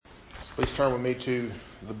Please turn with me to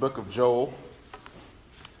the book of Joel.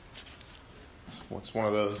 It's one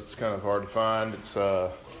of those that's kind of hard to find. It's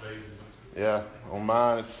on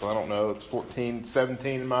mine it's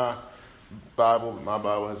 1417 in my Bible, but my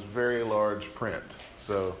Bible has very large print,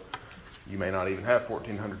 so you may not even have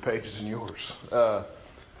 1400 pages in yours.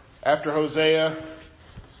 After Hosea,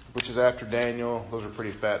 which is after Daniel, those are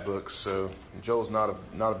pretty fat books. So Joel's not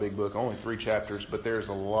a big book, only 3 chapters, but there's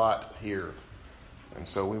a lot here. And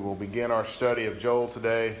so we will begin our study of Joel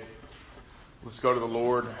today. Let's go to the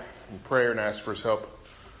Lord in prayer and ask for His help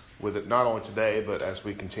with it, not only today, but as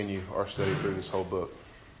we continue our study through this whole book.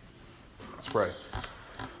 Let's pray.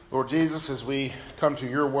 Lord Jesus, as we come to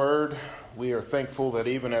Your Word, we are thankful that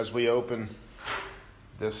even as we open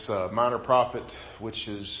this minor prophet, which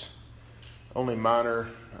is only minor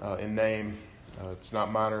in name, it's not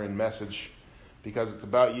minor in message, because it's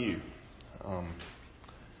about You.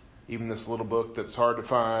 Even this little book that's hard to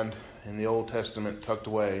find in the Old Testament tucked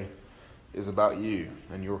away is about You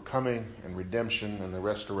and Your coming and redemption and the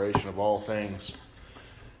restoration of all things.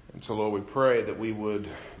 And so, Lord, we pray that we would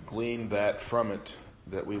glean that from it,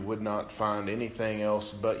 that we would not find anything else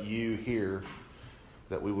but You here,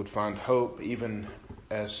 that we would find hope even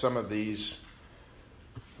as some of these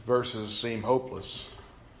verses seem hopeless.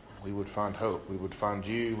 We would find hope. We would find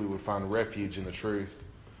You. We would find refuge in the truth.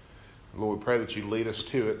 Lord, we pray that You lead us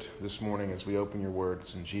to it this morning as we open Your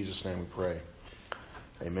words. In Jesus' name we pray.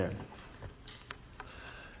 Amen.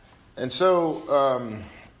 And so,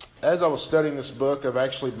 as I was studying this book, I've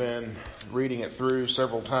actually been reading it through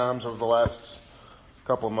several times over the last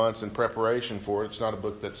couple of months in preparation for it. It's not a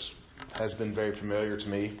book that has been very familiar to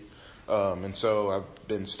me. And so I've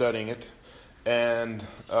been studying it. And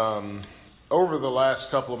over the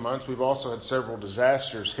last couple of months, we've also had several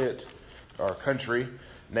disasters hit our country.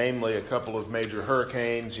 Namely, a couple of major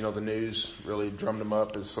hurricanes. You know, the news really drummed them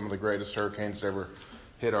up as some of the greatest hurricanes to ever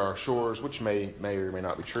hit our shores, which may or may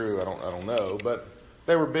not be true. I don't know, but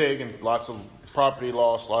they were big and lots of property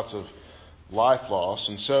loss, lots of life loss.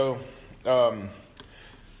 And so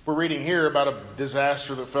we're reading here about a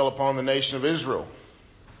disaster that fell upon the nation of Israel.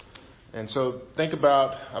 And so I'm thinking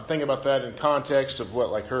about that in context of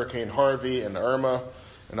what, like Hurricane Harvey and Irma.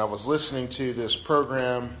 And I was listening to this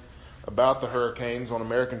program about the hurricanes on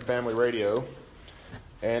American Family Radio,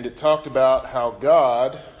 and it talked about how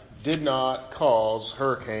God did not cause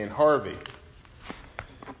Hurricane Harvey.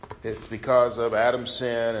 It's because of Adam's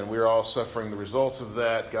sin, and we're all suffering the results of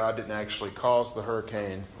that. God didn't actually cause the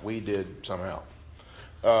hurricane. We did somehow.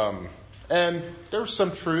 And there was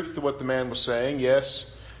some truth to what the man was saying. Yes,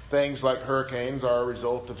 things like hurricanes are a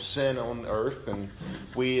result of sin on earth, and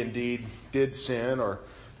we indeed did sin, or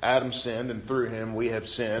Adam sinned, and through him we have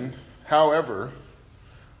sinned. However,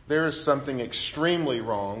 there is something extremely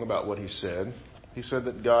wrong about what he said. He said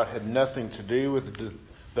that God had nothing to do with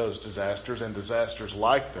those disasters and disasters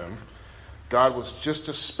like them. God was just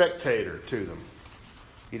a spectator to them.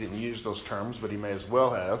 He didn't use those terms, but he may as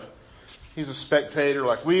well have. He was a spectator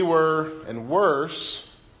like we were, and worse,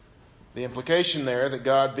 the implication there that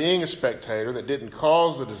God, being a spectator that didn't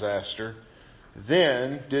cause the disaster,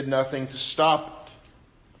 then did nothing to stop it.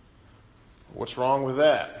 What's wrong with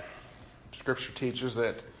that? Scripture teaches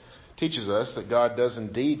us that God does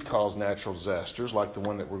indeed cause natural disasters, like the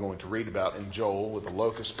one that we're going to read about in Joel with the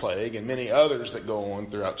locust plague and many others that go on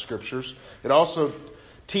throughout Scriptures. It also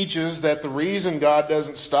teaches that the reason God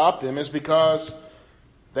doesn't stop them is because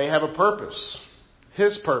they have a purpose,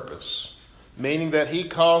 His purpose, meaning that He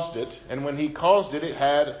caused it, and when He caused it, it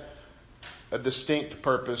had a distinct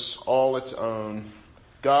purpose all its own.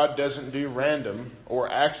 God doesn't do random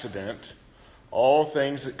or accident. All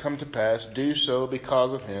things that come to pass do so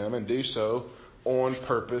because of Him, and do so on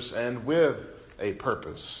purpose and with a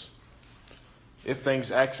purpose. If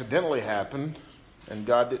things accidentally happen and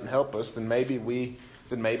God didn't help us, then maybe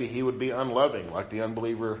He would be unloving, like the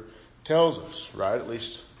unbeliever tells us, right? At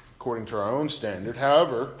least according to our own standard.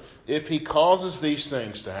 However, if He causes these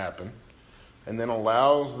things to happen and then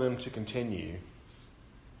allows them to continue,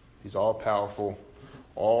 He's all powerful,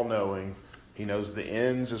 all knowing. He knows the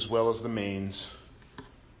ends as well as the means.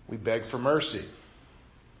 We beg for mercy.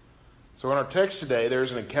 So in our text today,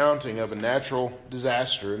 there's an accounting of a natural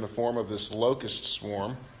disaster in the form of this locust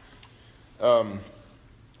swarm. And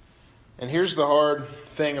here's the hard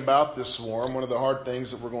thing about this swarm. One of the hard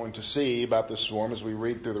things that we're going to see about this swarm as we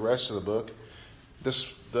read through the rest of the book.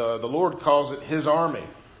 The Lord calls it His army,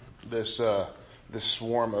 this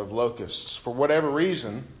swarm of locusts. For whatever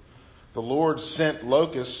reason, the Lord sent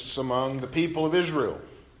locusts among the people of Israel.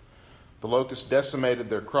 The locusts decimated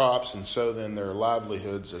their crops and so then their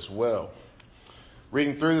livelihoods as well.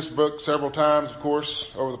 Reading through this book several times, of course,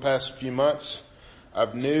 over the past few months, I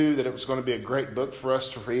knew that it was going to be a great book for us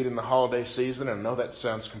to read in the holiday season. And I know that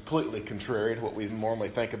sounds completely contrary to what we normally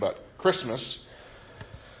think about Christmas.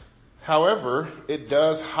 However, it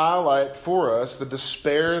does highlight for us the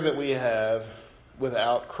despair that we have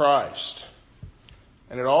without Christ.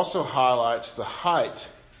 And it also highlights the height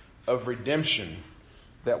of redemption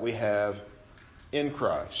that we have in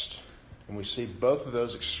Christ. And we see both of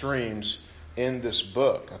those extremes in this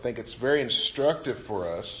book. I think it's very instructive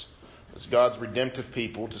for us as God's redemptive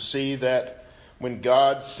people to see that when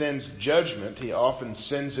God sends judgment, He often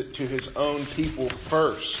sends it to His own people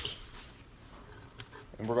first.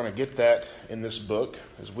 And we're going to get that in this book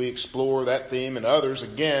as we explore that theme and others.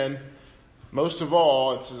 Again, most of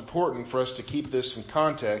all, it's important for us to keep this in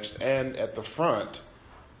context, and at the front,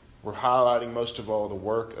 we're highlighting most of all the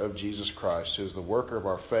work of Jesus Christ, who is the worker of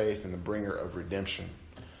our faith and the bringer of redemption.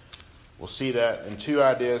 We'll see that in two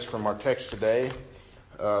ideas from our text today.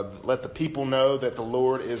 Let the people know that the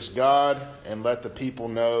Lord is God, and let the people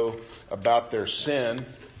know about their sin.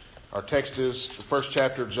 Our text is the first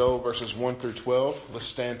chapter of Joel, verses 1 through 12.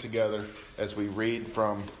 Let's stand together as we read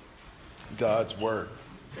from God's Word.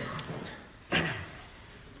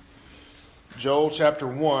 Joel chapter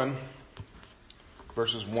 1,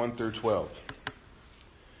 verses 1 through 12.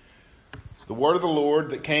 The word of the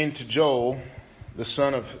Lord that came to Joel, the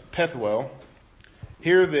son of Pethuel.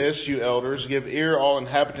 Hear this, you elders, give ear, all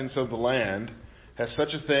inhabitants of the land. Has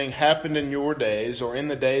such a thing happened in your days, or in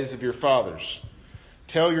the days of your fathers?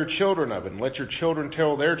 Tell your children of it, and let your children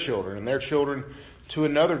tell their children, and their children to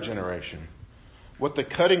another generation. What the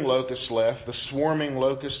cutting locust left, the swarming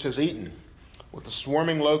locust has eaten. What the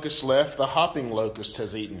swarming locust left, the hopping locust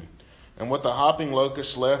has eaten. And what the hopping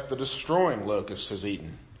locust left, the destroying locust has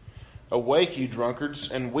eaten. Awake, you drunkards,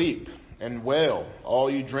 and weep, and wail,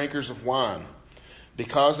 all you drinkers of wine,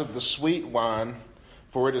 because of the sweet wine,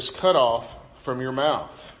 for it is cut off from your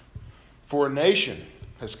mouth. For a nation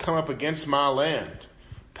has come up against my land,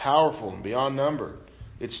 powerful and beyond number.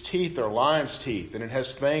 Its teeth are lion's teeth, and it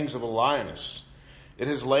has fangs of a lioness. It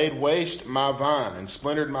has laid waste my vine, and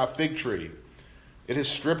splintered my fig tree. It has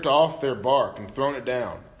stripped off their bark, and thrown it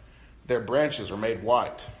down. Their branches are made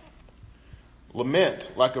white. Lament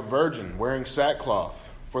like a virgin wearing sackcloth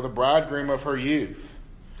for the bridegroom of her youth.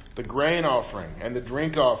 The grain offering and the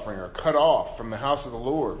drink offering are cut off from the house of the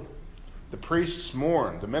Lord. The priests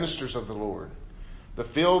mourn, the ministers of the Lord. The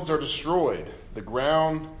fields are destroyed. The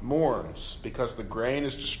ground mourns because the grain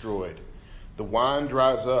is destroyed. The wine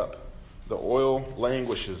dries up. The oil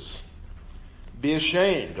languishes. Be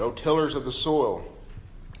ashamed, O tillers of the soil.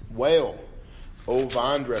 Wail, O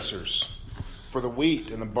vine dressers, for the wheat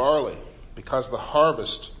and the barley, because the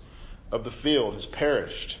harvest of the field has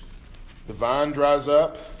perished. The vine dries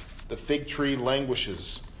up, the fig tree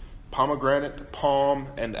languishes, pomegranate, palm,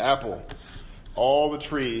 and apple. All the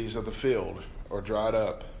trees of the field are dried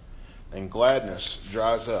up, and gladness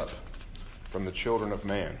dries up from the children of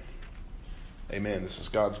man. Amen. This is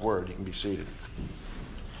God's Word. You can be seated.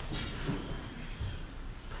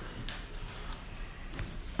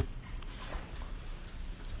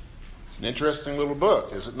 It's an interesting little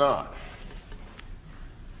book, is it not?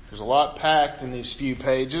 There's a lot packed in these few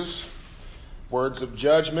pages. Words of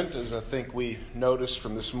judgment, as I think we noticed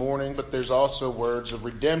from this morning, but there's also words of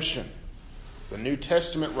redemption. The New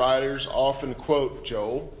Testament writers often quote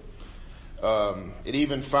Joel. It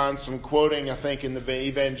even finds some quoting, I think, in the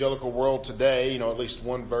evangelical world today. At least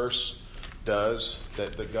one verse does,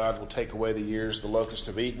 that God will take away the years the locusts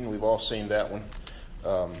have eaten. We've all seen that one.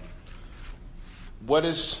 What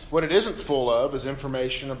it isn't full of is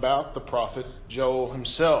information about the prophet Joel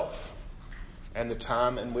himself and the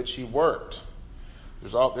time in which he worked.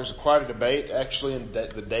 There's quite a debate actually in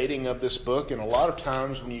the dating of this book, and a lot of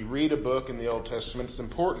times when you read a book in the Old Testament, it's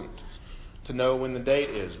important to know when the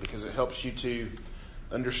date is, because it helps you to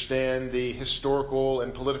understand the historical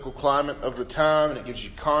and political climate of the time, and it gives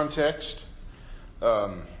you context.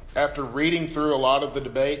 After reading through a lot of the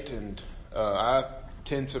debate, and I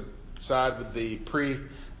tend to side with the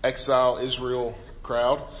pre-exile Israel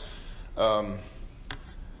crowd.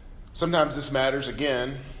 Sometimes this matters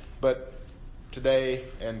again, but today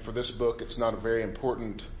and for this book, it's not a very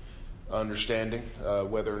important understanding.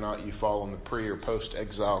 Whether or not you fall in the pre or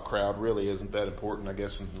post-exile crowd really isn't that important, I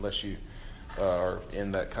guess, unless you are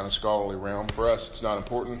in that kind of scholarly realm. For us, it's not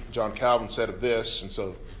important. John Calvin said of this, and so,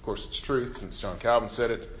 of course, it's truth since John Calvin said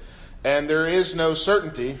it. And there is no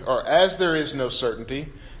certainty, or as there is no certainty,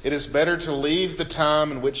 it is better to leave the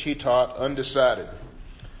time in which he taught undecided.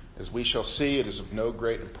 As we shall see, it is of no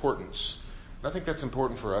great importance. And I think that's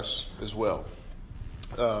important for us as well.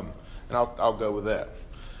 And I'll go with that.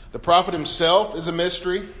 The prophet himself is a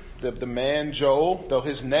mystery. The man Joel, though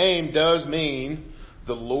his name does mean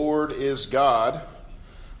the Lord is God.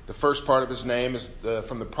 The first part of his name is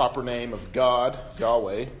from the proper name of God,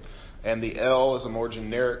 Yahweh. And the El is a more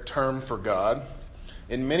generic term for God.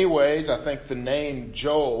 In many ways, I think the name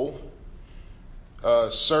Joel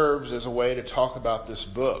serves as a way to talk about this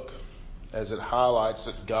book, as it highlights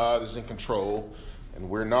that God is in control and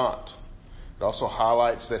we're not. It also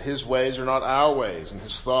highlights that his ways are not our ways and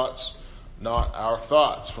his thoughts not our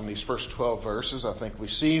thoughts. From these first 12 verses, I think we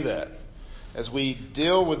see that. As we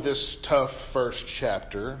deal with this tough first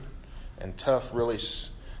chapter and tough really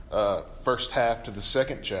first half to the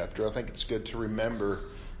second chapter, I think it's good to remember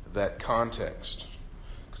that context.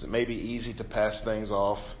 Because it may be easy to pass things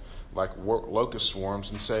off like locust swarms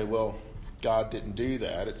and say, well, God didn't do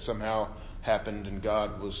that. It somehow happened and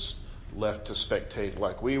God was left to spectate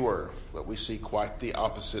like we were. But we see quite the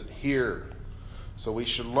opposite here. So we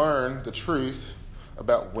should learn the truth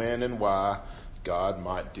about when and why God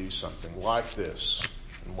might do something like this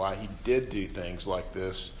and why he did do things like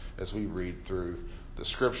this as we read through the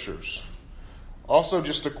scriptures. Also,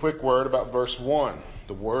 just a quick word about verse 1,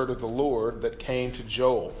 the word of the Lord that came to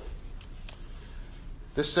Joel.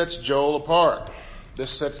 This sets Joel apart.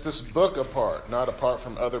 This sets this book apart, not apart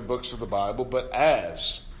from other books of the Bible, but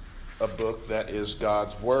as a book that is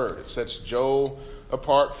God's Word. It sets Joel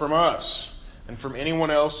apart from us and from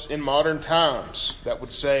anyone else in modern times that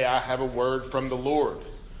would say, I have a word from the Lord.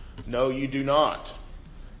 No, you do not.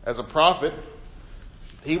 As a prophet,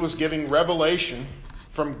 he was giving revelation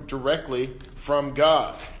directly from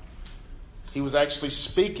God. He was actually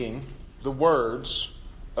speaking the words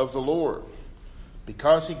of the Lord.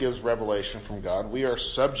 Because he gives revelation from God, we are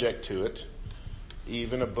subject to it.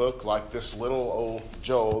 Even a book like this little old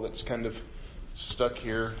Joel that's kind of stuck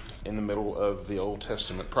here in the middle of the Old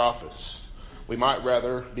Testament prophets. We might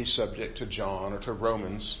rather be subject to John or to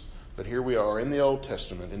Romans, but here we are in the Old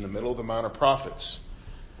Testament, in the middle of the minor prophets.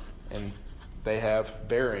 And they have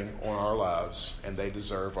bearing on our lives, and they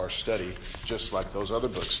deserve our study just like those other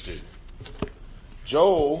books do.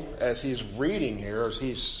 Joel, as he's reading here, as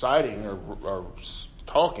he's citing or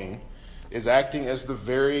talking, is acting as the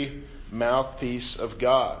very mouthpiece of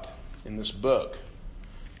God in this book,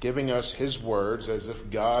 giving us his words as if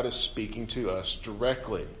God is speaking to us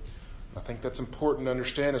directly. I think that's important to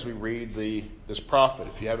understand as we read this prophet.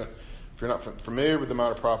 If you're not familiar with the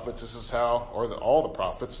minor prophets, this is how, all the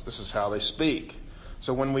prophets, this is how they speak.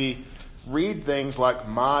 So when we read things like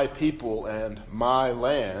my people and my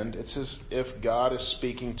land, it's as if God is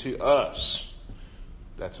speaking to us.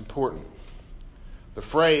 That's important. The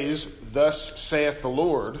phrase, thus saith the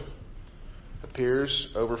Lord, appears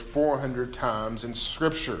over 400 times in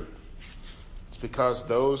Scripture. It's because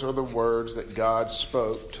those are the words that God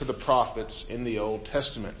spoke to the prophets in the Old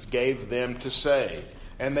Testament, gave them to say.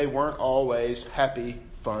 And they weren't always happy,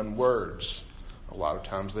 fun words. A lot of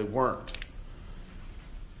times they weren't.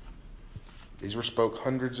 These were spoke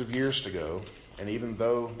hundreds of years ago, and even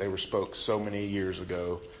though they were spoke so many years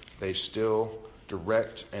ago, they still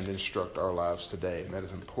direct and instruct our lives today. And that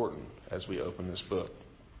is important as we open this book.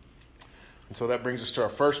 And so that brings us to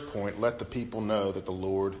our first point. Let the people know that the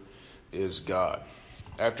Lord is God.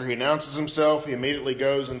 After he announces himself, he immediately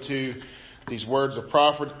goes into these words of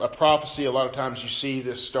prophecy. A lot of times you see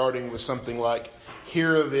this starting with something like,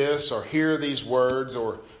 hear this, or hear these words,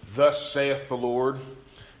 or thus saith the Lord.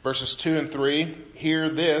 Verses 2 and 3,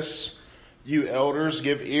 hear this, you elders,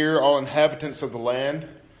 give ear, all inhabitants of the land.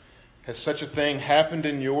 Has such a thing happened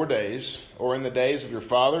in your days, or in the days of your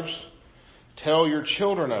fathers? Tell your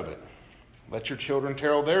children of it. Let your children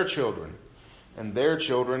tell their children, and their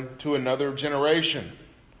children to another generation.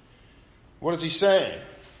 What is he saying?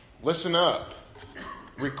 Listen up.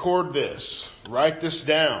 Record this. Write this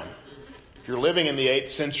down. If you're living in the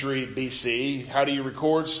 8th century BC, how do you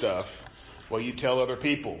record stuff? Well, you tell other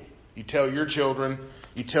people. You tell your children.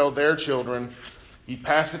 You tell their children. You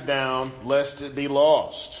pass it down lest it be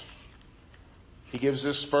lost. He gives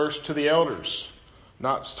this first to the elders.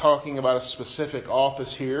 Not talking about a specific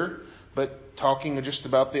office here, but talking just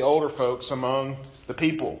about the older folks among the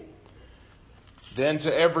people. Then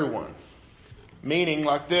to everyone. Meaning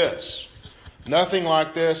like this. Nothing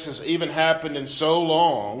like this has even happened in so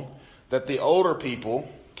long that the older people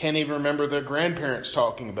can't even remember their grandparents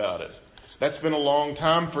talking about it. That's been a long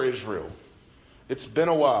time for Israel. It's been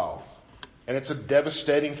a while. And it's a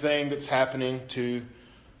devastating thing that's happening to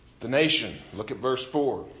the nation. Look at verse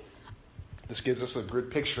 4. This gives us a good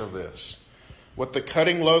picture of this. What the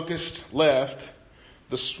cutting locust left,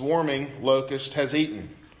 the swarming locust has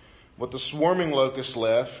eaten. What the swarming locust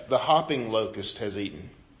left, the hopping locust has eaten.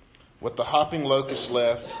 What the hopping locust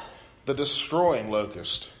left, the destroying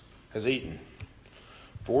locust has eaten.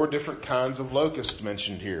 4 different kinds of locusts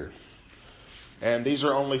mentioned here. And these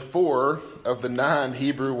are only 4 of the 9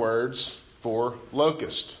 Hebrew words for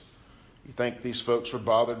locust. You think these folks were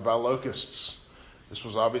bothered by locusts. This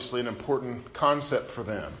was obviously an important concept for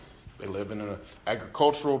them. They live in an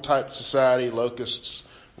agricultural type society. Locusts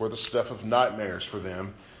were the stuff of nightmares for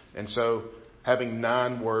them. And so having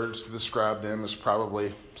 9 words to describe them is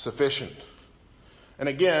probably sufficient. And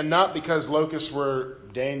again, not because locusts were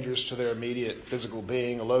dangerous to their immediate physical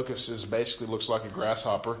being. A locust basically looks like a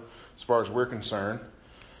grasshopper as far as we're concerned.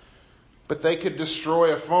 But they could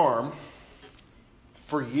destroy a farm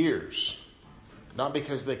for years. Not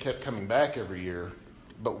because they kept coming back every year,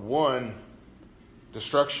 but one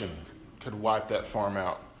destruction could wipe that farm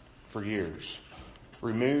out for years,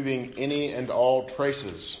 removing any and all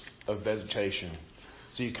traces of vegetation.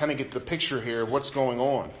 So you kind of get the picture here of what's going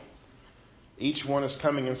on. Each one is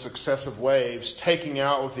coming in successive waves, taking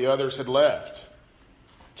out what the others had left,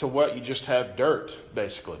 to what you just have dirt,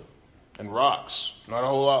 basically, and rocks. Not a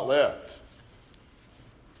whole lot left.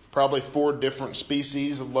 Probably 4 different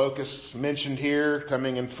species of locusts mentioned here,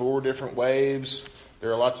 coming in 4 different waves.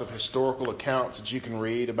 There are lots of historical accounts that you can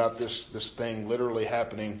read about this thing literally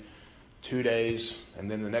happening 2 days,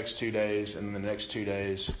 and then the next 2 days, and then the next 2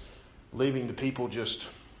 days, leaving the people just,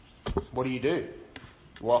 what do? You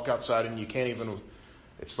walk outside and you can't even,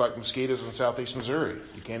 it's like mosquitoes in southeast Missouri.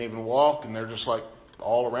 You can't even walk, and they're just like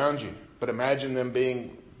all around you. But imagine them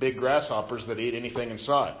being big grasshoppers that eat anything in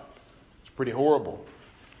sight. It's pretty horrible.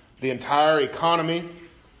 The entire economy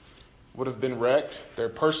would have been wrecked. Their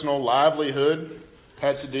personal livelihood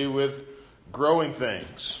had to do with growing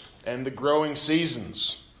things and the growing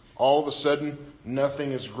seasons. All of a sudden,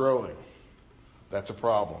 nothing is growing. That's a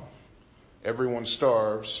problem. Everyone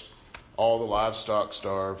starves. All the livestock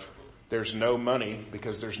starve. There's no money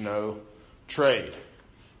because there's no trade.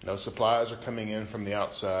 No supplies are coming in from the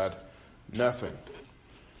outside. Nothing.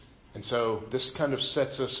 And so this kind of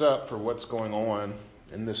sets us up for what's going on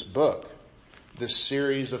in this book, this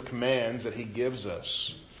series of commands that he gives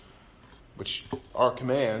us, which are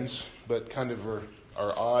commands, but kind of are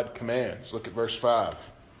odd commands. Look at verse 5.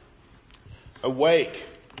 Awake,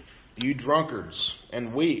 you drunkards,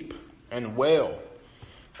 and weep and wail,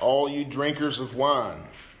 all you drinkers of wine,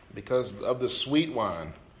 because of the sweet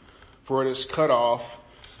wine, for it is cut off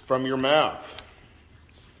from your mouth.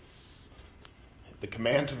 The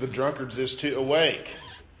command to the drunkards is to awake,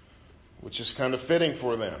 which is kind of fitting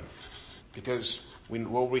for them, because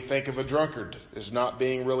what we think of a drunkard is not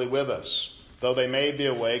being really with us. Though they may be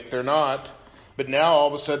awake, they're not. But now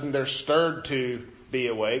all of a sudden they're stirred to be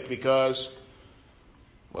awake because,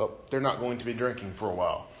 well, they're not going to be drinking for a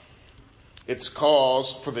while. It's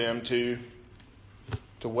cause for them to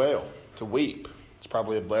wail, to weep. It's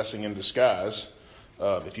probably a blessing in disguise.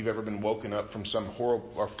 If you've ever been woken up from some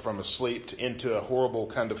horrible, or from a sleep into a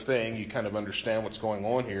horrible kind of thing, you kind of understand what's going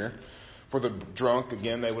on here. For the drunk,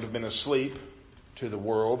 again, they would have been asleep to the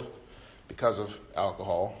world because of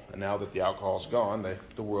alcohol. And now that the alcohol's gone,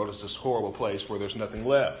 the world is this horrible place where there's nothing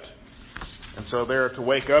left. And so they're to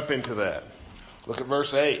wake up into that. Look at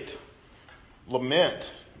verse 8. Lament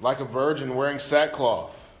like a virgin wearing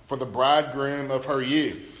sackcloth for the bridegroom of her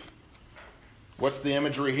youth. What's the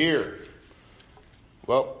imagery here?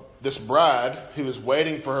 Well, this bride who is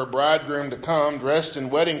waiting for her bridegroom to come dressed in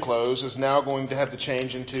wedding clothes is now going to have to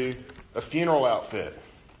change into a funeral outfit.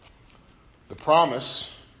 The promise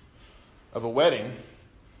of a wedding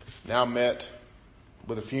now met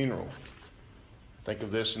with a funeral. Think of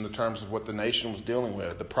this in the terms of what the nation was dealing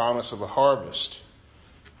with. The promise of a harvest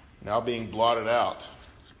now being blotted out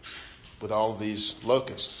with all of these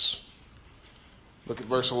locusts. Look at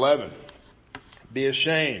verse 11. Be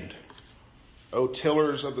ashamed, O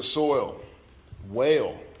tillers of the soil.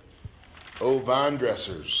 Wail, O vine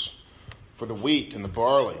dressers, for the wheat and the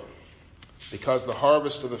barley, because the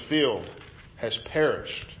harvest of the field has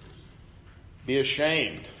perished. Be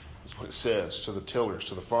ashamed, is what it says to the tillers,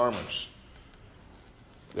 to the farmers.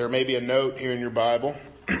 There may be a note here in your Bible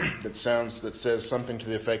that says something to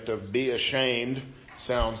the effect of be ashamed.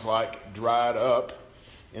 Sounds like dried up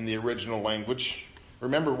in the original language.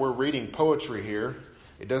 Remember, we're reading poetry here.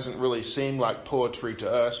 It doesn't really seem like poetry to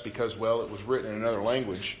us because, well, it was written in another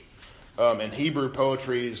language. And Hebrew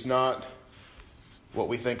poetry is not what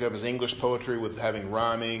we think of as English poetry with having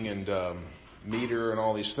rhyming and meter and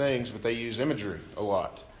all these things, but they use imagery a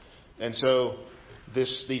lot. And so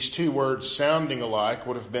these two words sounding alike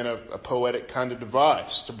would have been a poetic kind of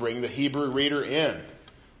device to bring the Hebrew reader in,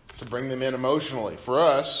 to bring them in emotionally. For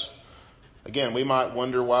us, Again, we might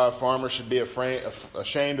wonder why a farmer should be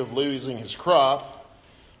ashamed of losing his crop.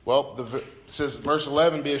 Well, it says, verse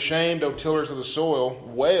 11, be ashamed, O tillers of the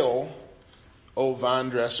soil. Wail, O vine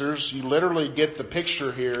dressers. You literally get the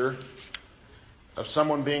picture here of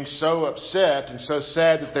someone being so upset and so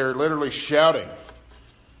sad that they're literally shouting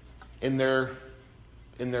in their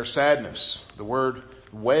sadness. The word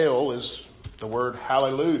wail is the word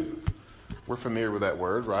hallelujah. We're familiar with that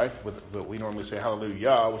word, right? But we normally say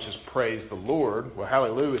hallelujah, which is praise the Lord. Well,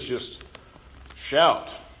 hallelujah is just shout.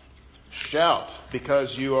 Shout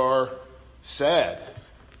because you are sad.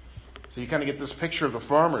 So you kind of get this picture of the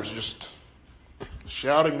farmers just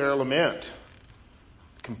shouting their lament.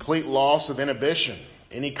 Complete loss of inhibition,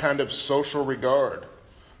 any kind of social regard.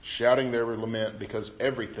 Shouting their lament because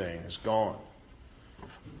everything is gone.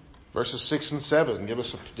 Verses 6 and 7 give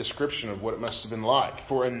us a description of what it must have been like.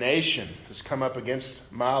 For a nation has come up against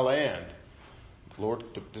my land. The Lord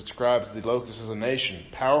describes the locust as a nation,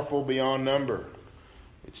 powerful beyond number.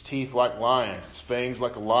 Its teeth like lions, its fangs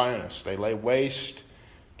like a lioness. They lay waste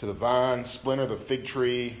to the vine, splinter the fig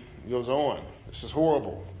tree. It goes on. This is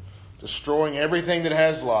horrible. Destroying everything that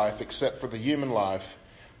has life except for the human life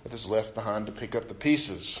that is left behind to pick up the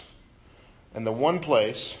pieces. And the one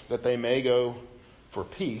place that they may go for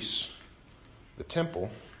peace, the temple,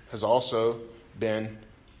 has also been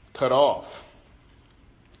cut off.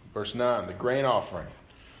 Verse 9, the grain offering,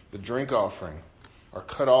 the drink offering are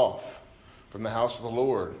cut off from the house of the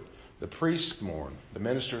Lord. The priests mourn, the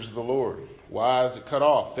ministers of the Lord. Why is it cut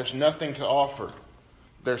off? There's nothing to offer.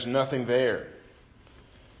 There's nothing there.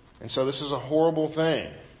 And so this is a horrible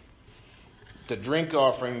thing. The drink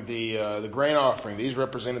offering, the grain offering, these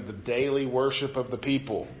represented the daily worship of the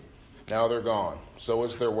people. Now they're gone. So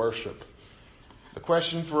is their worship. The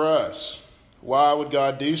question for us, why would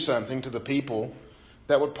God do something to the people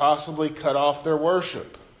that would possibly cut off their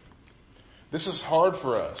worship? This is hard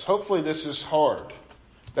for us. Hopefully this is hard.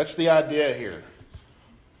 That's the idea here.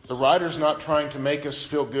 The writer's not trying to make us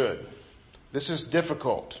feel good. This is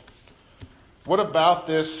difficult. What about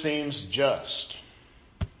this seems just?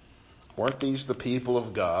 Weren't these the people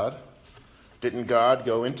of God? Didn't God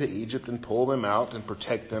go into Egypt and pull them out and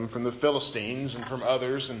protect them from the Philistines and from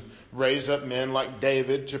others and raise up men like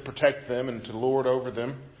David to protect them and to lord over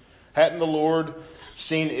them? Hadn't the Lord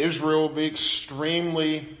seen Israel be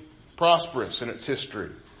extremely prosperous in its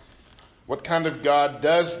history? What kind of God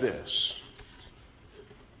does this?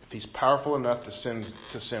 If He's powerful enough to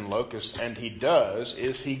send locusts, and He does,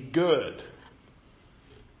 is He good?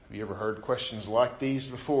 Have you ever heard questions like these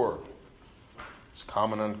before?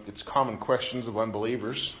 It's common questions of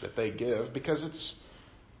unbelievers that they give because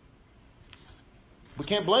we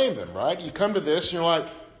can't blame them, right? You come to this and you're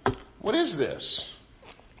like, what is this?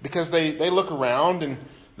 Because they look around and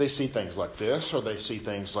they see things like this, or they see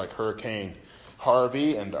things like Hurricane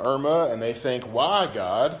Harvey and Irma, and they think, why,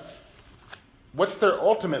 God? What's their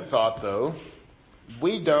ultimate thought, though?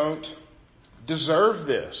 We don't deserve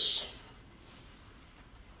this.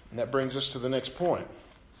 And that brings us to the next point.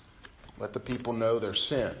 Let the people know their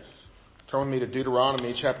sin. Turn with me to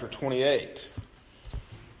Deuteronomy chapter 28.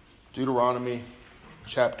 Deuteronomy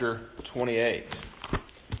chapter 28.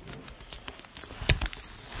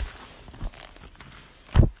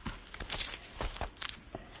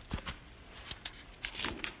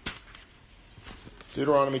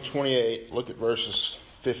 Deuteronomy 28, look at verses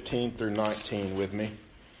 15 through 19 with me.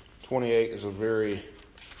 28 is a very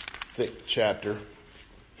thick chapter.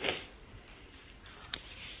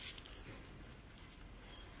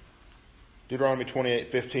 Deuteronomy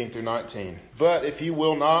 28, 15 through 19. But if you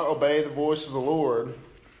will not obey the voice of the Lord,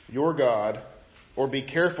 your God, or be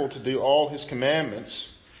careful to do all His commandments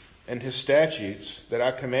and His statutes that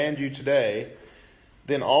I command you today,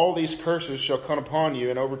 then all these curses shall come upon you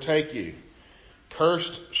and overtake you.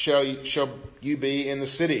 Cursed shall you be in the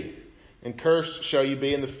city, and cursed shall you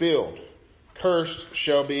be in the field. Cursed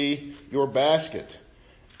shall be your basket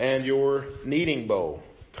and your kneading bowl.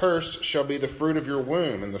 Cursed shall be the fruit of your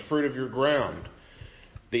womb and the fruit of your ground,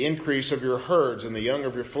 the increase of your herds and the young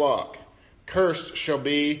of your flock. Cursed shall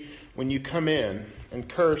be when you come in, and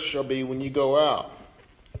cursed shall be when you go out.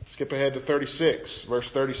 Skip ahead to 36, verse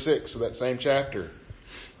 36 of that same chapter.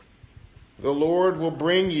 The Lord will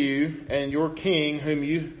bring you and your king whom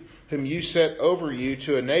you set over you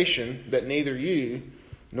to a nation that neither you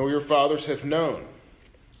nor your fathers have known.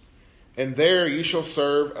 And there you shall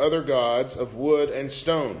serve other gods of wood and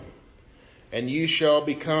stone. And you shall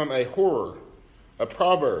become a horror, a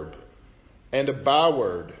proverb, and a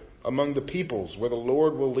byword among the peoples where the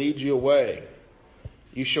Lord will lead you away.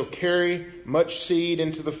 You shall carry much seed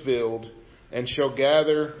into the field, and shall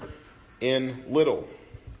gather in little.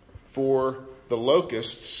 for the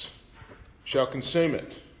locusts shall consume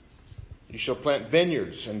it. You shall plant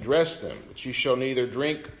vineyards and dress them, but you shall neither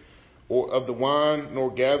drink of the wine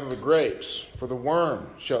nor gather the grapes, for the worm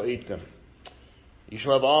shall eat them. You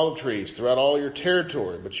shall have olive trees throughout all your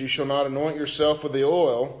territory, but you shall not anoint yourself with the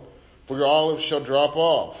oil, for your olives shall drop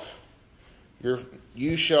off.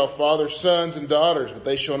 You shall father sons and daughters, but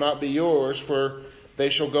they shall not be yours, for they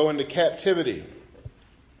shall go into captivity.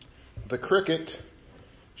 The cricket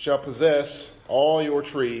shall possess all your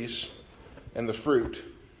trees and the fruit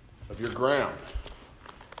of your ground.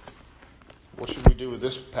 What should we do with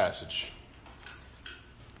this passage?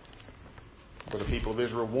 Were the people of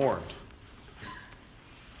Israel warned?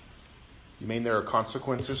 You mean there are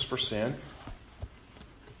consequences for sin?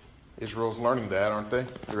 Israel's learning that, aren't they?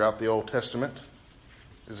 Throughout the Old Testament.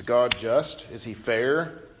 Is God just? Is He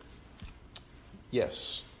fair?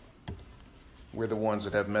 Yes. We're the ones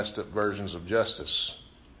that have messed up versions of justice.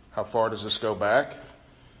 How far does this go back?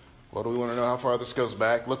 Well, do we want to know how far this goes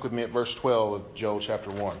back? Look with me at verse 12 of Joel chapter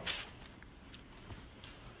 1.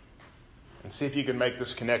 And see if you can make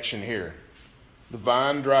this connection here. The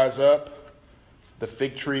vine dries up, the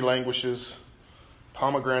fig tree languishes,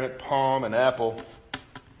 pomegranate, palm, and apple,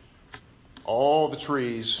 all the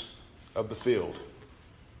trees of the field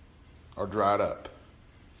are dried up.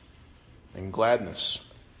 And gladness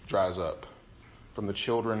dries up from the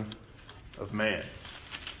children of man.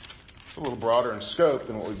 It's a little broader in scope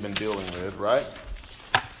than what we've been dealing with, right?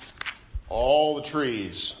 All the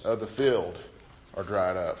trees of the field are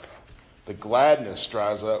dried up. The gladness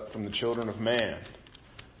dries up from the children of man.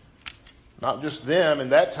 Not just them in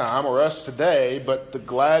that time or us today, but the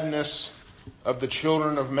gladness of the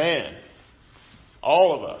children of man.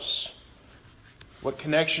 All of us. What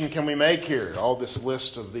connection can we make here? All this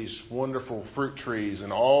list of these wonderful fruit trees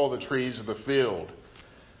and all the trees of the field.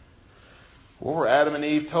 What were Adam and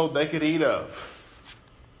Eve told they could eat of?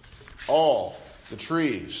 All the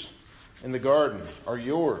trees in the garden are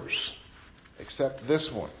yours, except this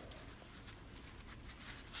one.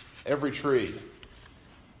 Every tree.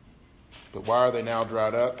 But why are they now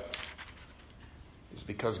dried up? Is it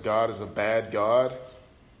because God is a bad God?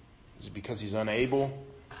 Is it because He's unable?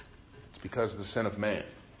 It's because of the sin of man.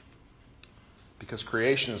 Because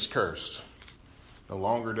creation is cursed. No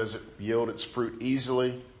longer does it yield its fruit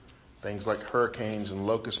easily. Things like hurricanes and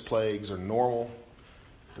locust plagues are normal.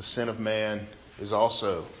 The sin of man is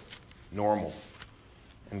also normal.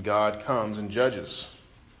 And God comes and judges.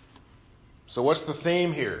 So what's the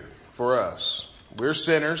theme here for us? We're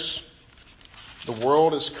sinners. The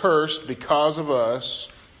world is cursed because of us.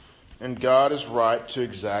 And God is right to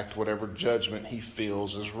exact whatever judgment He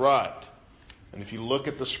feels is right. And if you look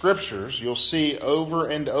at the Scriptures, you'll see over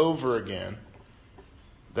and over again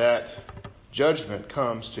that judgment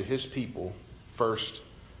comes to His people first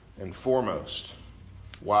and foremost.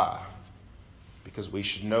 Why? Because we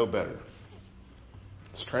should know better.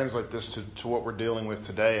 Let's translate this to what we're dealing with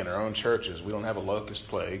today in our own churches. We don't have a locust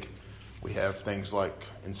plague. We have things like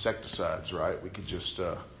insecticides, right? We could just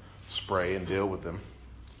spray and deal with them.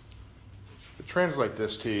 But translate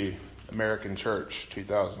this to American church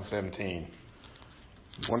 2017.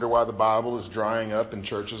 Wonder why the Bible is drying up in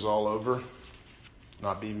churches all over,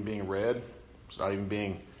 not even being read. It's not even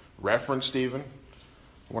being referenced even.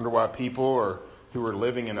 Wonder why people who are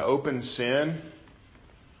living in open sin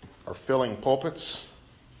are filling pulpits.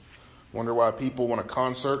 Wonder why people want a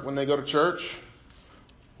concert when they go to church.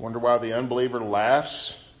 Wonder why the unbeliever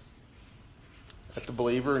laughs at the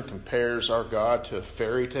believer and compares our God to a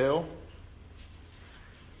fairy tale.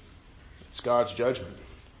 It's God's judgment.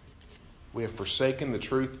 We have forsaken the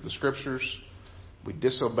truth of the Scriptures. We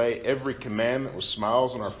disobey every commandment with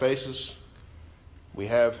smiles on our faces. We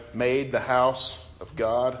have made the house of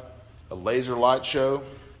God a laser light show,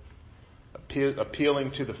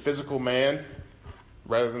 appealing to the physical man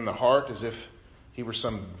rather than the heart, as if he were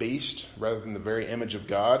some beast rather than the very image of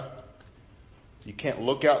God. You can't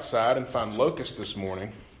look outside and find locusts this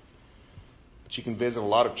morning, but you can visit a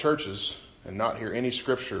lot of churches and not hear any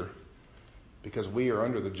Scripture because we are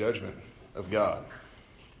under the judgment of God.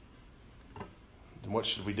 Then what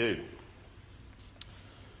should we do?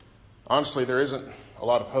 Honestly, there isn't a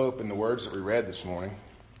lot of hope in the words that we read this morning.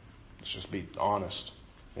 Let's just be honest.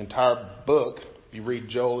 The entire book, if you read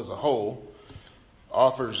Joel as a whole,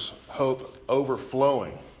 offers hope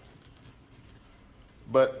overflowing.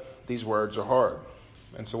 But these words are hard.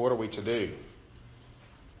 And so what are we to do?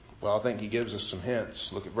 Well, I think he gives us some hints.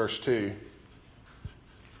 Look at verse 2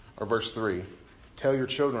 or verse 3. Tell your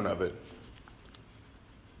children of it.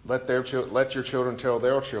 Let your children tell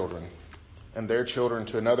their children, and their children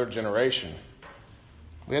to another generation.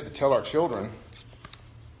 We have to tell our children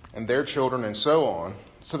and their children, and so on,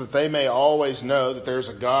 so that they may always know that there's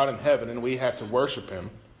a God in heaven and we have to worship Him.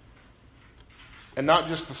 And not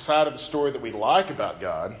just the side of the story that we like about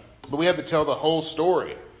God, but we have to tell the whole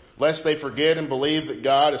story, lest they forget and believe that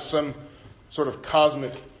God is some sort of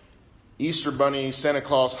cosmic Easter Bunny, Santa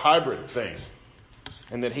Claus hybrid thing,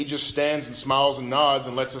 and that He just stands and smiles and nods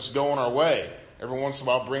and lets us go on our way. Every once in a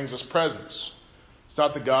while brings us presents. It's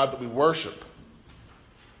not the God that we worship.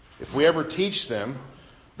 If we ever teach them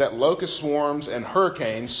that locust swarms and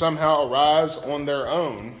hurricanes somehow arise on their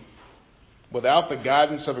own without the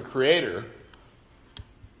guidance of a creator,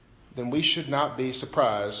 then we should not be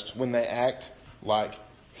surprised when they act like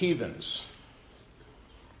heathens.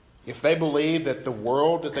 If they believe that the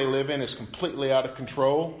world that they live in is completely out of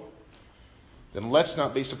control, then let's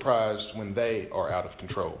not be surprised when they are out of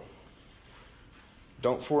control.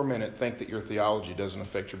 Don't for a minute think that your theology doesn't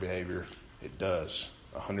affect your behavior. It does,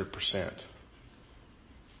 100%.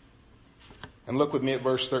 And look with me at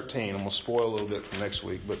verse 13. I'm going to spoil a little bit for next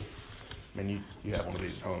week, but you have one of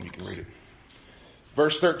these at home. You can read it.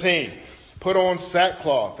 Verse 13. Put on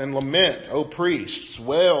sackcloth and lament, O priests.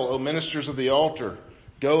 Wail, O ministers of the altar.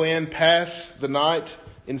 Go in, pass the night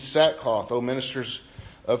in sackcloth, O ministers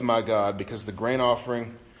of my God, because the grain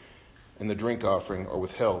offering and the drink offering are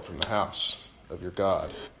withheld from the house of your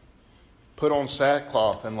God. Put on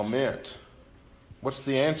sackcloth and lament. What's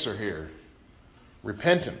the answer here?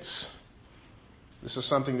 Repentance. This is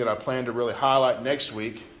something that I plan to really highlight next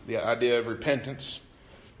week, the idea of repentance.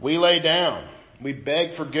 We lay down. We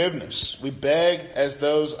beg forgiveness. We beg as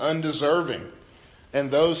those undeserving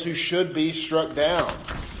and those who should be struck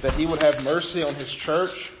down, that He would have mercy on His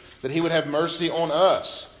church, that He would have mercy on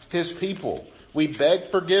us, His people. We beg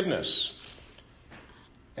forgiveness.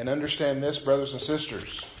 And understand this, brothers and sisters,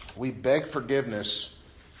 we beg forgiveness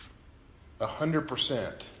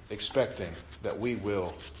 100% expecting that we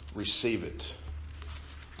will receive it.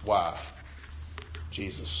 Why?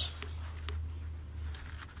 Jesus.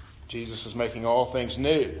 Jesus is making all things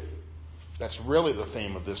new. That's really the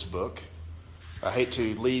theme of this book. I hate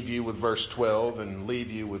to leave you with verse 12 and leave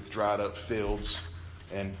you with dried up fields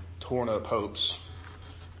and torn up hopes.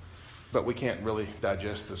 But we can't really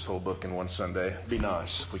digest this whole book in one Sunday. It'd be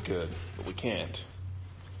nice if we could, but we can't.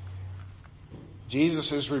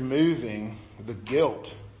 Jesus is removing the guilt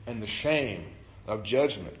and the shame of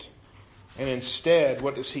judgment. And instead,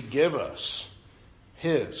 what does He give us?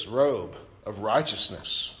 His robe of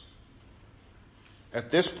righteousness.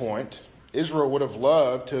 At this point, Israel would have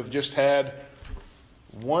loved to have just had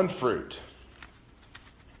one fruit.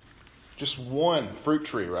 Just one fruit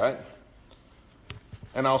tree, right?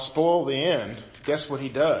 And I'll spoil the end. Guess what He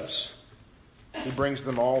does? He brings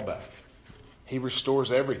them all back. He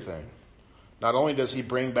restores everything. Not only does He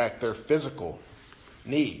bring back their physical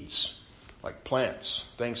needs, like plants,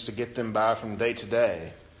 things to get them by from day to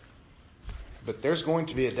day, but there's going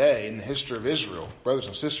to be a day in the history of Israel, brothers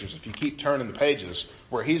and sisters, if you keep turning the pages,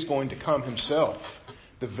 where He's going to come Himself.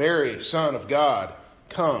 The very Son of God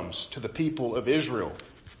comes to the people of Israel.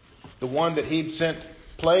 The one that He'd sent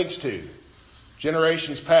plagues to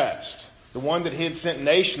generations past. The one that He had sent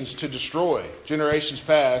nations to destroy generations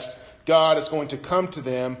past. God is going to come to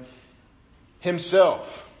them Himself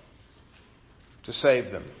to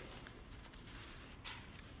save them.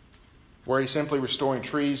 Were He simply restoring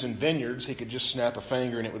trees and vineyards, He could just snap a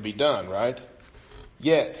finger and it would be done, right?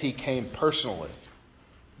 Yet He came personally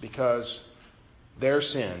because their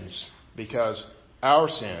sins, because our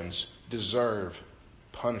sins deserve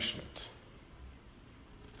punishment.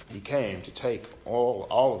 He came to take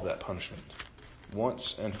all of that punishment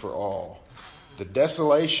once and for all. The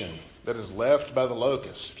desolation that is left by the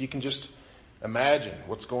locusts, if you can just imagine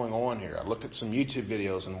what's going on here. I looked at some YouTube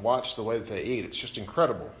videos and watched the way that they eat. It's just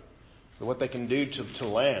incredible. What they can do to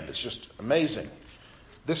land. It's just amazing.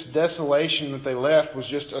 This desolation that they left was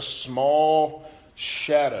just a small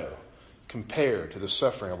shadow compared to the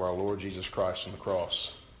suffering of our Lord Jesus Christ on the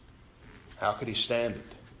cross. How could He stand it?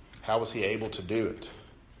 How was He able to do it?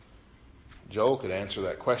 Joel could answer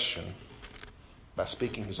that question by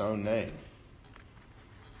speaking his own name.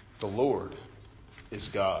 The Lord is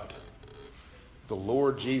God. The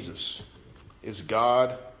Lord Jesus is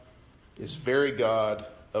God, is very God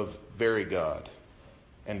of very God.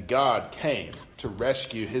 And God came to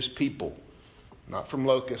rescue His people, not from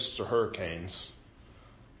locusts or hurricanes,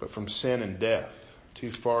 but from sin and death,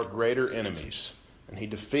 two far greater enemies. And He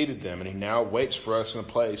defeated them, and He now waits for us in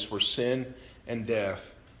a place where sin and death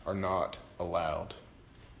are not allowed.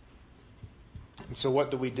 And so what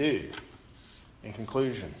do we do? In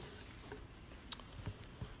conclusion,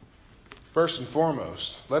 first and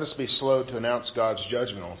foremost, let us be slow to announce God's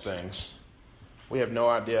judgment on things, We have no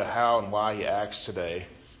idea how and why He acts today,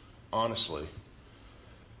 honestly.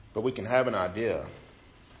 But we can have an idea.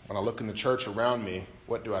 When I look in the church around me,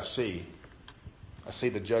 what do I see? I see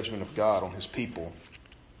the judgment of God on His people.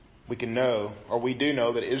 We can know, or we do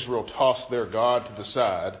know, that Israel tossed their God to the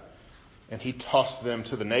side, and He tossed them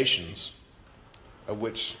to the nations, of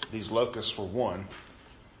which these locusts were one.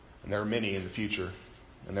 And there are many in the future,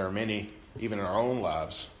 and there are many even in our own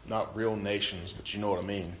lives, not real nations, but you know what I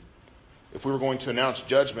mean. If we were going to announce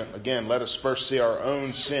judgment, again, let us first see our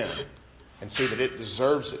own sin and see that it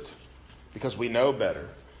deserves it, because we know better.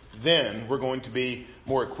 Then we're going to be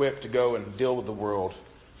more equipped to go and deal with the world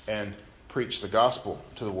and preach the gospel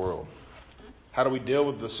to the world. How do we deal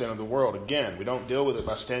with the sin of the world? Again, we don't deal with it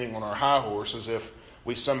by standing on our high horse as if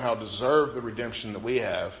we somehow deserve the redemption that we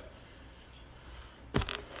have.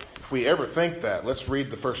 If we ever think that, let's read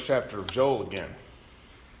the first chapter of Joel again.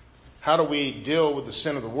 How do we deal with the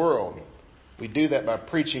sin of the world? We do that by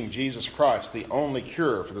preaching Jesus Christ, the only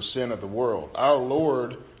cure for the sin of the world. Our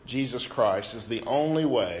Lord Jesus Christ is the only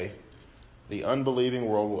way the unbelieving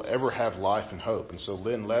world will ever have life and hope. And so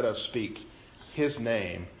then let us speak His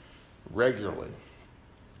name regularly.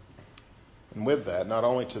 And with that, not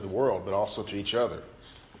only to the world, but also to each other.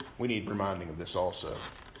 We need reminding of this also,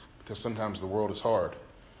 because sometimes the world is hard.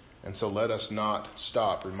 And so let us not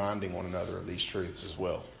stop reminding one another of these truths as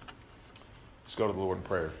well. Let's go to the Lord in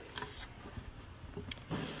prayer.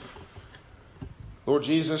 Lord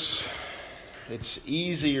Jesus, it's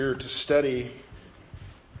easier to study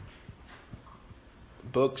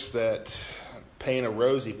books that paint a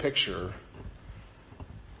rosy picture,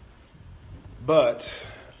 but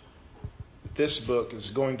this book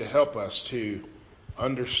is going to help us to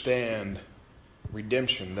understand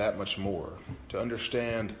redemption that much more, to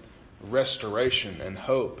understand restoration and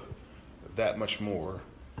hope that much more.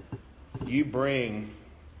 You bring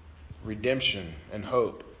redemption and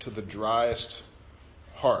hope to the driest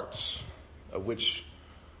hearts of which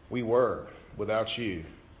we were without you.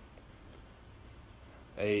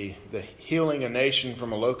 The healing a nation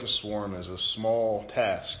from a locust swarm is a small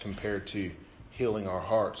task compared to healing our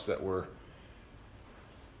hearts that were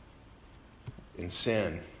in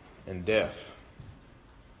sin and death.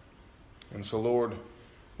 And so, Lord,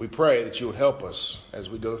 we pray that you would help us as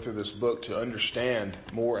we go through this book to understand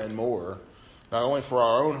more and more, not only for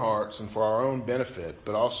our own hearts and for our own benefit,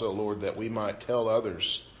 but also, Lord, that we might tell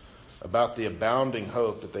others about the abounding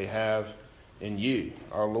hope that they have in you,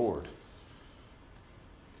 our Lord.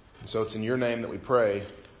 And so it's in your name that we pray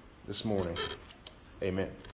this morning. Amen.